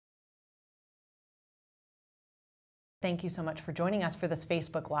Thank you so much for joining us for this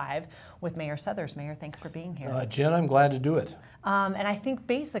Facebook Live with Mayor Suthers. Mayor, thanks for being here. Jen, I'm glad to do it. And I think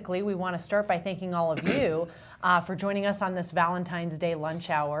basically we want to start by thanking all of you for joining us on this Valentine's Day lunch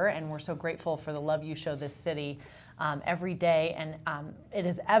hour, and we're so grateful for the love you show this city every day, and it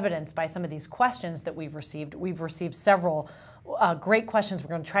is evidenced by some of these questions that we've received. We've received several great questions. We're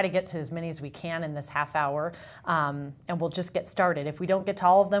going to try to get to as many as we can in this half hour, and we'll just get started. If we don't get to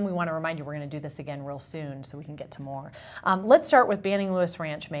all of them, we want to remind you we're going to do this again real soon so we can get to more. Let's start with Banning Lewis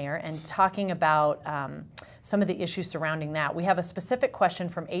Ranch, Mayor, and talking about some of the issues surrounding that. We have a specific question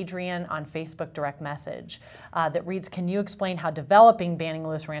from Adrian on Facebook direct message that reads, can you explain how developing Banning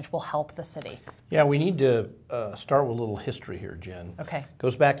Lewis Ranch will help the city? Yeah, we need to start with a little history here, Jen. Okay. It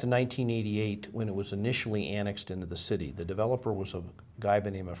goes back to 1988 when it was initially annexed into the city. The developer was a guy by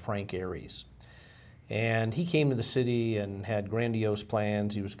the name of Frank Aries. And he came to the city and had grandiose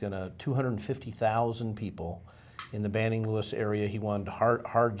plans. He was going to 250,000 people in the Banning Lewis area. He wanted to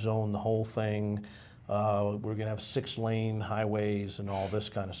hard zone the whole thing. We're going to have 6-lane highways and all this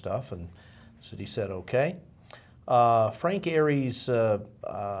kind of stuff. And the city said, okay. Frank Aries,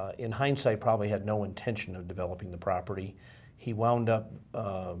 in hindsight, probably had no intention of developing the property. He wound up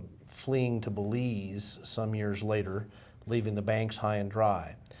fleeing to Belize some years later, leaving the banks high and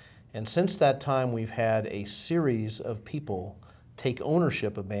dry. And since that time, we've had a series of people take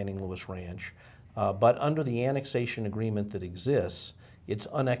ownership of Banning Lewis Ranch, but under the annexation agreement that exists, it's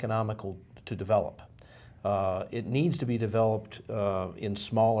uneconomical to develop. It needs to be developed in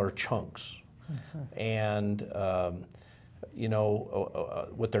smaller chunks. Mm-hmm. And you know,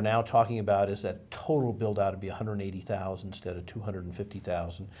 what they're now talking about is that total build out would be 180,000 instead of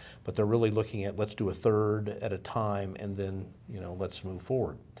 250,000. But they're really looking at, let's do a third at a time, and then, you know, let's move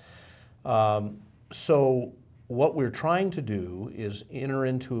forward. So what we're trying to do is enter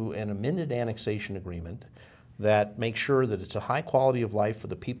into an amended annexation agreement that makes sure that it's a high quality of life for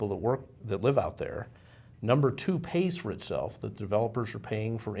the people that live out there. Number two, pays for itself. The developers are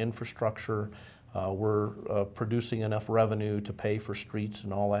paying for infrastructure. We're producing enough revenue to pay for streets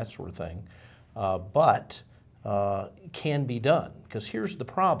and all that sort of thing. But it can be done, because here's the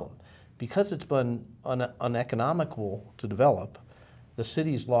problem. Because it's been uneconomical to develop, the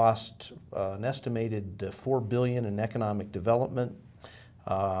city's lost an estimated $4 billion in economic development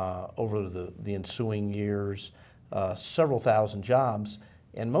over the ensuing years, several thousand jobs.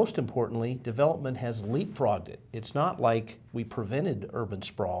 And most importantly, development has leapfrogged it. It's not like we prevented urban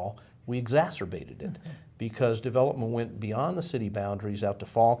sprawl, we exacerbated it. Mm-hmm. Because development went beyond the city boundaries out to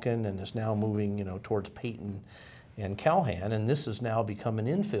Falcon and is now moving, you know, towards Peyton and Calhan, and this has now become an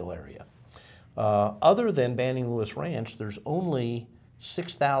infill area. Other than Banning Lewis Ranch, there's only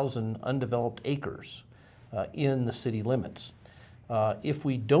 6,000 undeveloped acres in the city limits. If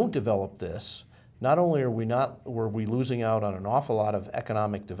we don't develop this, not only are we losing out on an awful lot of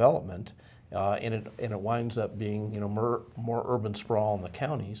economic development, and it winds up being, you know, more urban sprawl in the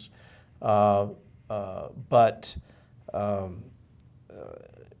counties, but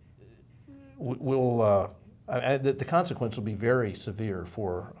the consequence will be very severe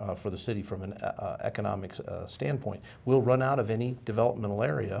for the city from an economic standpoint. We'll run out of any developmental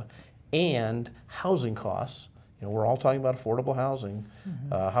area, and housing costs. You know, we're all talking about affordable housing.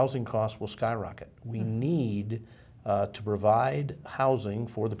 Mm-hmm. Housing costs will skyrocket. We need to provide housing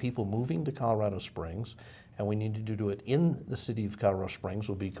for the people moving to Colorado Springs, and we need to do it in the city of Colorado Springs.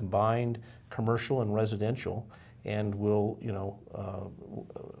 Will be combined commercial and residential, and will, you know,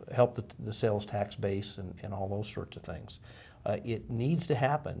 help the sales tax base and all those sorts of things. It needs to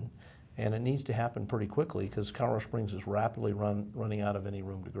happen, and it needs to happen pretty quickly, because Colorado Springs is rapidly running out of any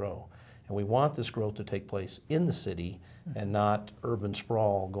room to grow. And we want this growth to take place in the city and not urban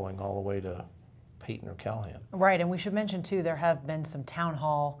sprawl going all the way to Peyton or Calhan. Right, and we should mention too, there have been some town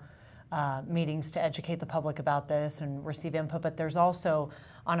hall meetings to educate the public about this and receive input, but there's also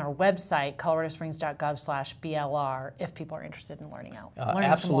on our website, coloradosprings.gov/BLR, if people are interested in learning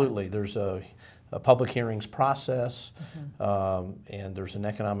absolutely, there's a public hearings process, mm-hmm. And there's an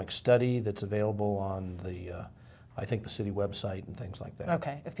economic study that's available on the I think the city website and things like that.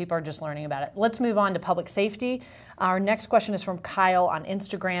 Okay, if people are just learning about it. Let's move on to public safety. Our next question is from Kyle on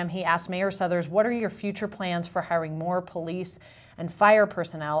Instagram. He asked, Mayor Suthers, what are your future plans for hiring more police and fire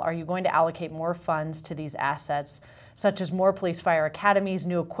personnel? Are you going to allocate more funds to these assets, such as more police fire academies,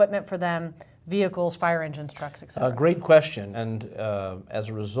 new equipment for them, vehicles, fire engines, trucks, etc.? Great question. And as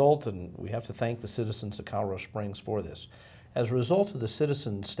a result, and we have to thank the citizens of Colorado Springs for this, as a result of the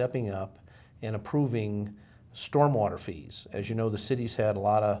citizens stepping up and approving stormwater fees. As you know, the city's had a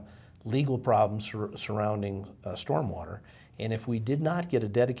lot of legal problems surrounding stormwater, And if we did not get a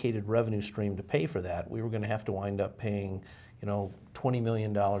dedicated revenue stream to pay for that, we were going to have to wind up paying, $20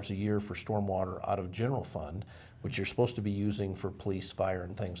 million a year for stormwater out of general fund, which you're supposed to be using for police, fire,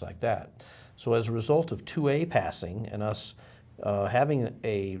 and things like that. So as a result of 2A passing and us having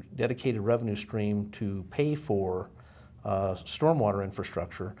a dedicated revenue stream to pay for stormwater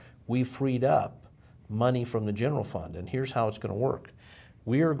infrastructure, we freed up money from the general fund. And here's how it's going to work.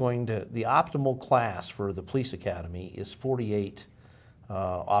 We are going to, the optimal class for the police academy is 48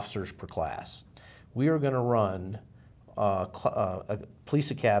 officers per class. We are going to run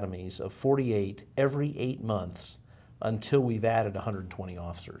police academies of 48 every 8 months until we've added 120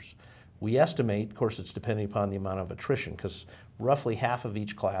 officers. We estimate, of course it's depending upon the amount of attrition, because roughly half of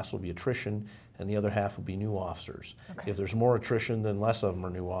each class will be attrition and the other half will be new officers. Okay. If there's more attrition, then less of them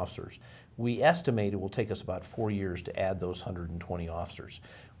are new officers. We estimate it will take us about 4 years to add those 120 officers.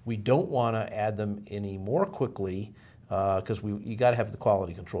 We don't want to add them any more quickly because you got to have the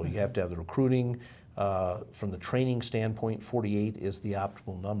quality control. You have to have the recruiting. From the training standpoint, 48 is the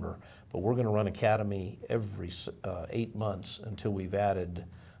optimal number, but we're going to run academy every 8 months until we've added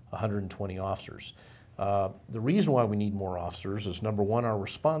 120 officers. The reason why we need more officers is, number one, our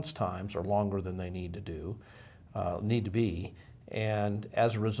response times are longer than they need to be, and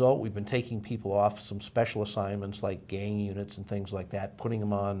as a result, we've been taking people off some special assignments like gang units and things like that, putting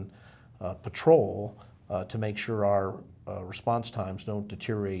them on patrol to make sure our response times don't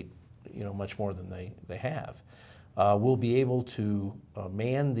deteriorate much more than they have. We'll be able to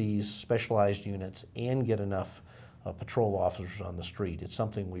man these specialized units and get enough patrol officers on the street. It's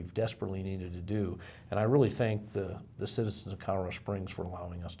something we've desperately needed to do, and I really thank the citizens of Colorado Springs for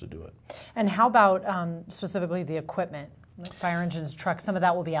allowing us to do it. And how about specifically the equipment, like fire engines, trucks? Some of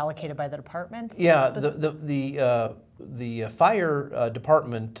that will be allocated by the departments? Yeah, the fire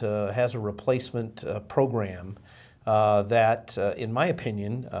department has a replacement program that, in my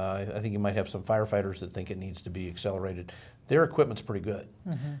opinion, I think you might have some firefighters that think it needs to be accelerated. Their equipment's pretty good.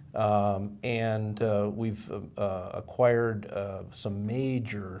 And we've acquired some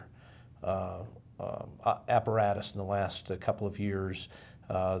major apparatus in the last couple of years.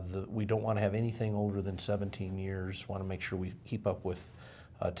 We don't want to have anything older than 17 years. Want to make sure we keep up with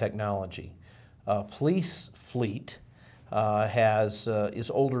technology. Police fleet is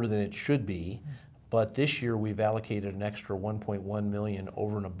older than it should be. But this year we've allocated an extra $1.1 million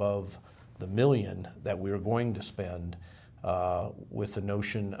over and above the million that we are going to spend with the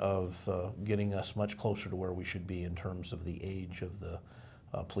notion of getting us much closer to where we should be in terms of the age of the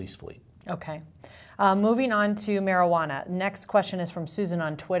police fleet. Okay. Moving on to marijuana. Next question is from Susan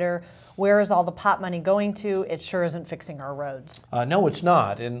on Twitter. Where is all the pot money going to? It sure isn't fixing our roads. No, it's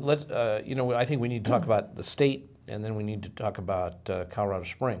not. And let's, I think we need to talk about the state, and then we need to talk about Colorado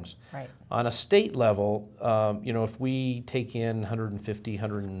Springs. Right. On a state level, if we take in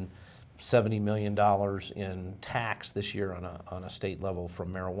 $150, $170 million in tax this year on a state level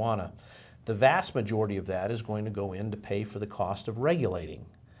from marijuana, the vast majority of that is going to go in to pay for the cost of regulating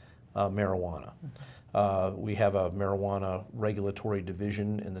marijuana. We have a marijuana regulatory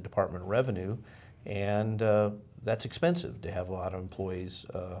division in the Department of Revenue, and that's expensive to have a lot of employees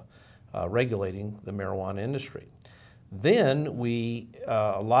regulating the marijuana industry. Then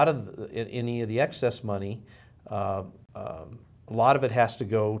a lot of any of the excess money, a lot of it has to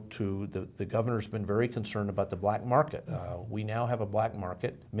go to the governor's been very concerned about the black market. We now have a black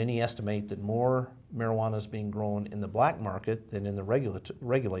market. Many estimate that more marijuana is being grown in the black market than in the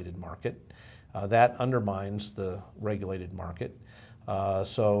regulated market. That undermines the regulated market.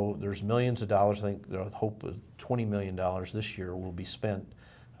 So there's millions of dollars. I think the hope of $20 million this year will be spent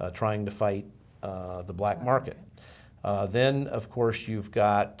trying to fight the black market. Then, of course, you've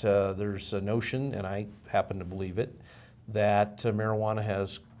got, there's a notion, and I happen to believe it, that marijuana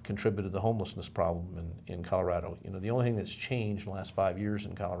has contributed to the homelessness problem in Colorado. The only thing that's changed in the last 5 years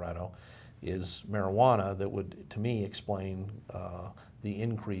in Colorado is marijuana that would, to me, explain the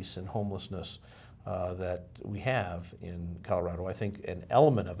increase in homelessness that we have in Colorado. I think an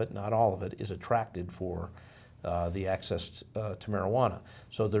element of it, not all of it, is attracted for the access to marijuana.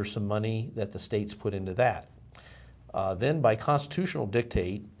 So there's some money that the state's put into that. Then by constitutional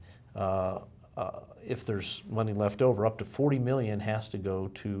dictate, if there's money left over, up to $40 million has to go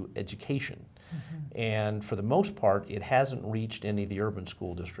to education. And for the most part, it hasn't reached any of the urban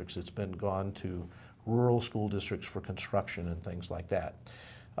school districts. It's been gone to rural school districts for construction and things like that.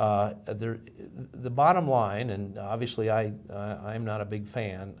 The bottom line, and obviously I'm not a big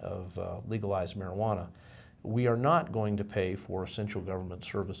fan of legalized marijuana, we are not going to pay for essential government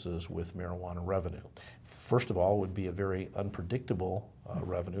services with marijuana revenue. First of all, it would be a very unpredictable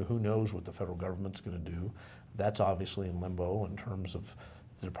revenue. Who knows what the federal government's going to do? That's obviously in limbo in terms of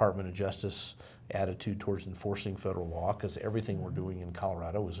the Department of Justice attitude towards enforcing federal law, because everything we're doing in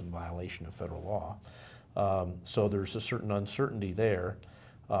Colorado is in violation of federal law. So there's a certain uncertainty there.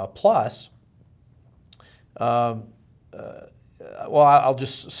 Plus, well, I'll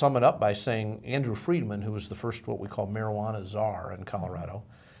just sum it up by saying Andrew Friedman, who was the first what we call marijuana czar in Colorado,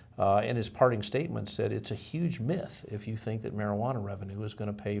 in his parting statement said it's a huge myth if you think that marijuana revenue is going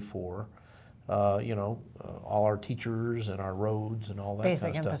to pay for all our teachers and our roads and all that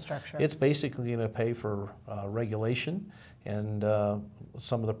basic kind of infrastructure. Stuff. It's basically going to pay for regulation and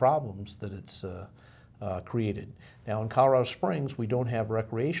some of the problems that it's created. Now in Colorado Springs, we don't have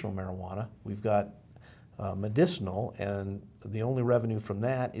recreational marijuana. We've got medicinal, and the only revenue from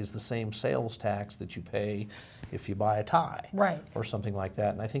that is the same sales tax that you pay if you buy a tie, right, or something like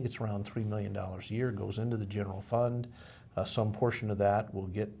that. And I think it's around $3 million a year, goes into the general fund. Some portion of that will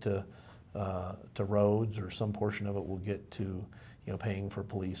get to roads, or some portion of it will get to paying for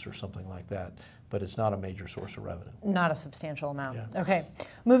police or something like that. But it's not a major source of revenue. Not a substantial amount. Yeah. Okay,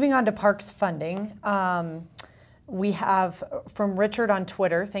 moving on to parks funding. We have from Richard on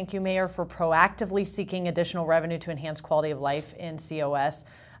Twitter, thank you, Mayor, for proactively seeking additional revenue to enhance quality of life in COS.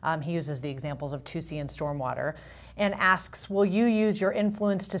 He uses the examples of 2C and stormwater, and asks, will you use your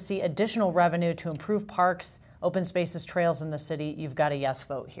influence to see additional revenue to improve parks, open spaces, trails in the city? You've got a yes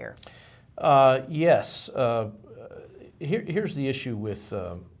vote here. Yes. Here's the issue with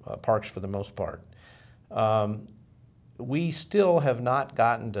parks for the most part. We still have not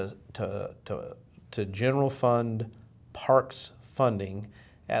gotten to general fund parks funding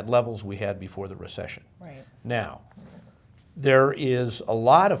at levels we had before the recession. Right. Now, there is a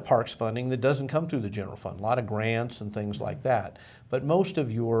lot of parks funding that doesn't come through the general fund, a lot of grants and things like that, but most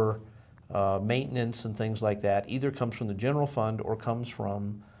of your maintenance and things like that either comes from the general fund or comes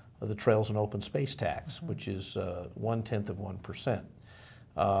from the Trails and Open Space Tax, which is 1/10 of 1%.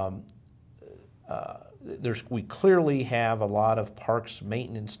 We clearly have a lot of parks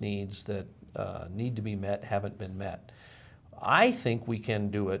maintenance needs that need to be met, haven't been met. I think we can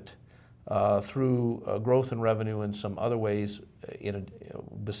do it through growth in revenue in some other ways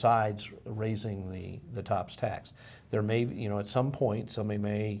besides raising the TOPS tax. There may, at some point, somebody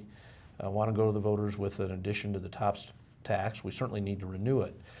may want to go to the voters with an addition to the TOPS tax. We certainly need to renew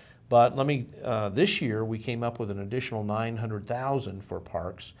it. But this year we came up with an additional $900,000 for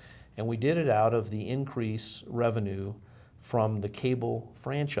parks, and we did it out of the increased revenue from the cable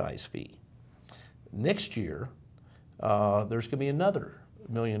franchise fee. Next year, there's going to be another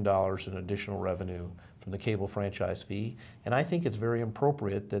 $1 million in additional revenue from the cable franchise fee, and I think it's very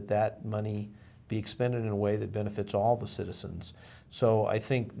appropriate that that money be expended in a way that benefits all the citizens. So I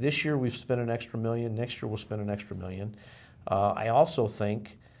think this year we've spent an extra $1 million, next year we'll spend an extra $1 million. I also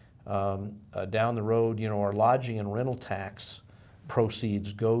think down the road, our lodging and rental tax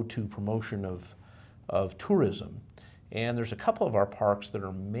proceeds go to promotion of tourism. And there's a couple of our parks that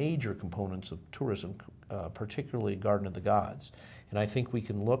are major components of tourism, particularly Garden of the Gods. And I think we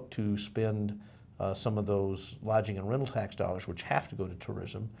can look to spend some of those lodging and rental tax dollars, which have to go to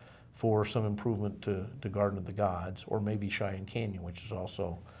tourism, for some improvement to Garden of the Gods, or maybe Cheyenne Canyon, which is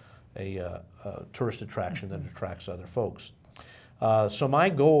also a tourist attraction that attracts other folks. So my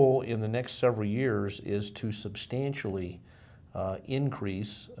goal in the next several years is to substantially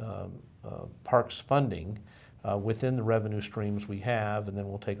increase parks funding within the revenue streams we have, and then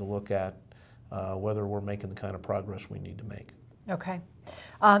we'll take a look at whether we're making the kind of progress we need to make. Okay.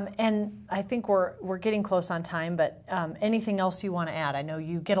 And I think we're getting close on time, but anything else you want to add? I know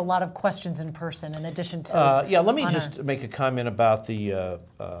you get a lot of questions in person in addition to... yeah, let me just make a comment about the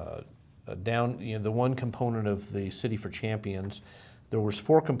the one component of the City for Champions. There was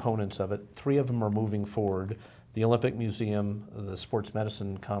 4 components of it. 3 of them are moving forward: the Olympic Museum, the Sports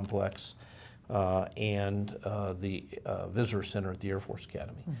Medicine Complex, and the Visitor Center at the Air Force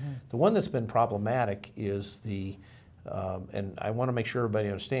Academy. Mm-hmm. The one that's been problematic is and I want to make sure everybody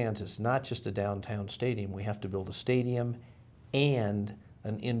understands, it's not just a downtown stadium. We have to build a stadium and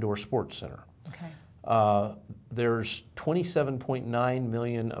an indoor sports center. Okay. There's $27.9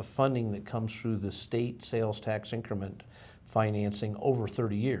 million of funding that comes through the state sales tax increment financing over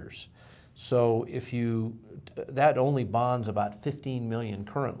 30 years. So that only bonds about $15 million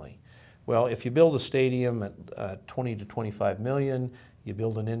currently. Well, if you build a stadium at 20 to 25 million, you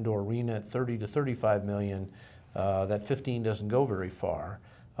build an indoor arena at 30 to 35 million, that 15 doesn't go very far.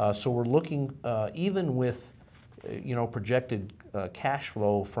 So we're looking, even with projected cash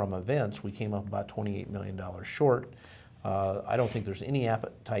flow from events, we came up about $28 million short. I don't think there's any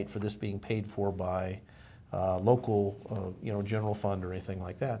appetite for this being paid for by local general fund or anything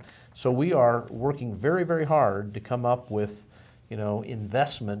like that. So we are working very, very hard to come up with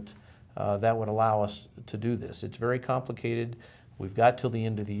investment that would allow us to do this. It's very complicated. We've got till the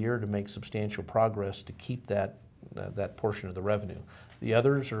end of the year to make substantial progress to keep that portion of the revenue. The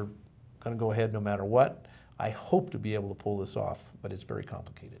others are going to go ahead no matter what. I hope to be able to pull this off, but it's very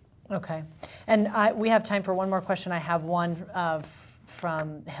complicated. Okay. And we have time for one more question. I have one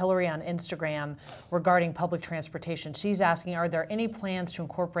from Hillary on Instagram regarding public transportation. She's asking, are there any plans to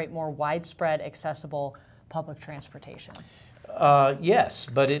incorporate more widespread accessible public transportation? Yes,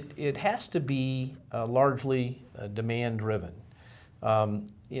 but it has to be largely demand driven.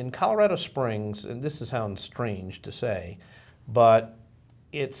 In Colorado Springs, and this sounds strange to say, but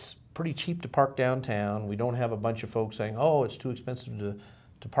it's pretty cheap to park downtown. We don't have a bunch of folks saying, oh, it's too expensive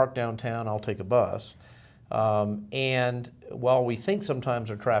to park downtown, I'll take a bus. And while we think sometimes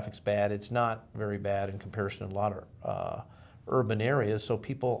our traffic's bad, it's not very bad in comparison to a lot of urban areas, so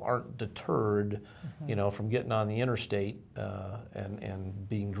people aren't deterred, from getting on the interstate and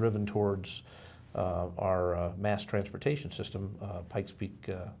being driven towards our mass transportation system, Pikes Peak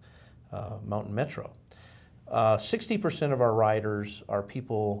Mountain Metro. 60% of our riders are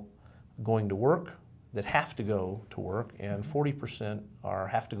people going to work that have to go to work, and 40%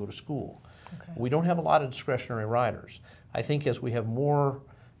 have to go to school. Okay. We don't have a lot of discretionary riders. I think as we have more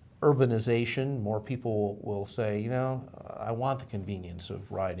urbanization, more people will say, I want the convenience of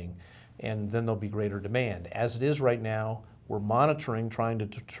riding, and then there'll be greater demand. As it is right now, we're monitoring, trying to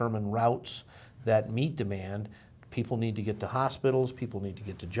determine routes that meet demand. People need to get to hospitals, people need to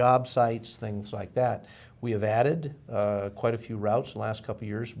get to job sites, things like that. We have added quite a few routes in the last couple of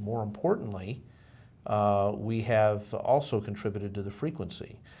years. More importantly, we have also contributed to the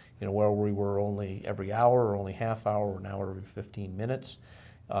frequency. Where we were only every hour or only half hour, we're now every 15 minutes.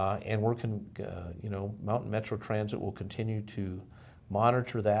 And Mountain Metro Transit will continue to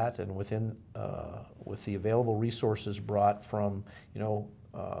monitor that, and with the available resources brought from,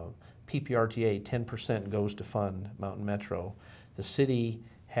 PPRTA, 10% goes to fund Mountain Metro. The city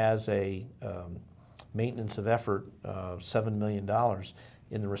has a maintenance of effort, $7 million.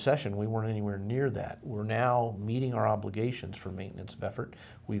 In the recession, we weren't anywhere near that. We're now meeting our obligations for maintenance of effort.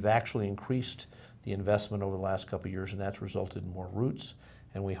 We've actually increased the investment over the last couple of years, and that's resulted in more routes,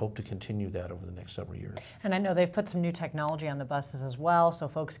 and we hope to continue that over the next several years. And I know they've put some new technology on the buses as well, so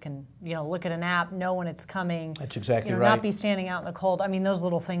folks can, look at an app, know when it's coming. That's exactly right. Not be standing out in the cold. I mean, those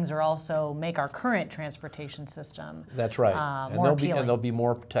little things are also make our current transportation system That's right. More appealing. And there'll be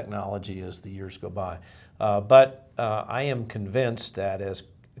more technology as the years go by. But I am convinced that as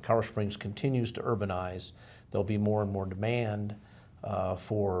Colorado Springs continues to urbanize, there'll be more and more demand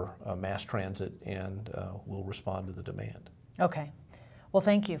for mass transit, and we'll respond to the demand. Okay. Well,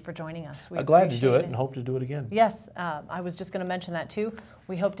 thank you for joining us. I'm glad to do it and hope to do it again. Yes, I was just going to mention that too.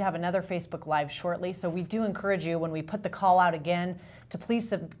 We hope to have another Facebook Live shortly, so we do encourage you when we put the call out again to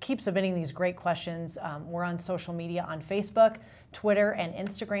please keep submitting these great questions. We're on social media on Facebook, Twitter, and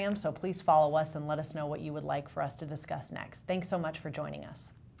Instagram, so please follow us and let us know what you would like for us to discuss next. Thanks so much for joining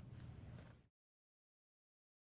us.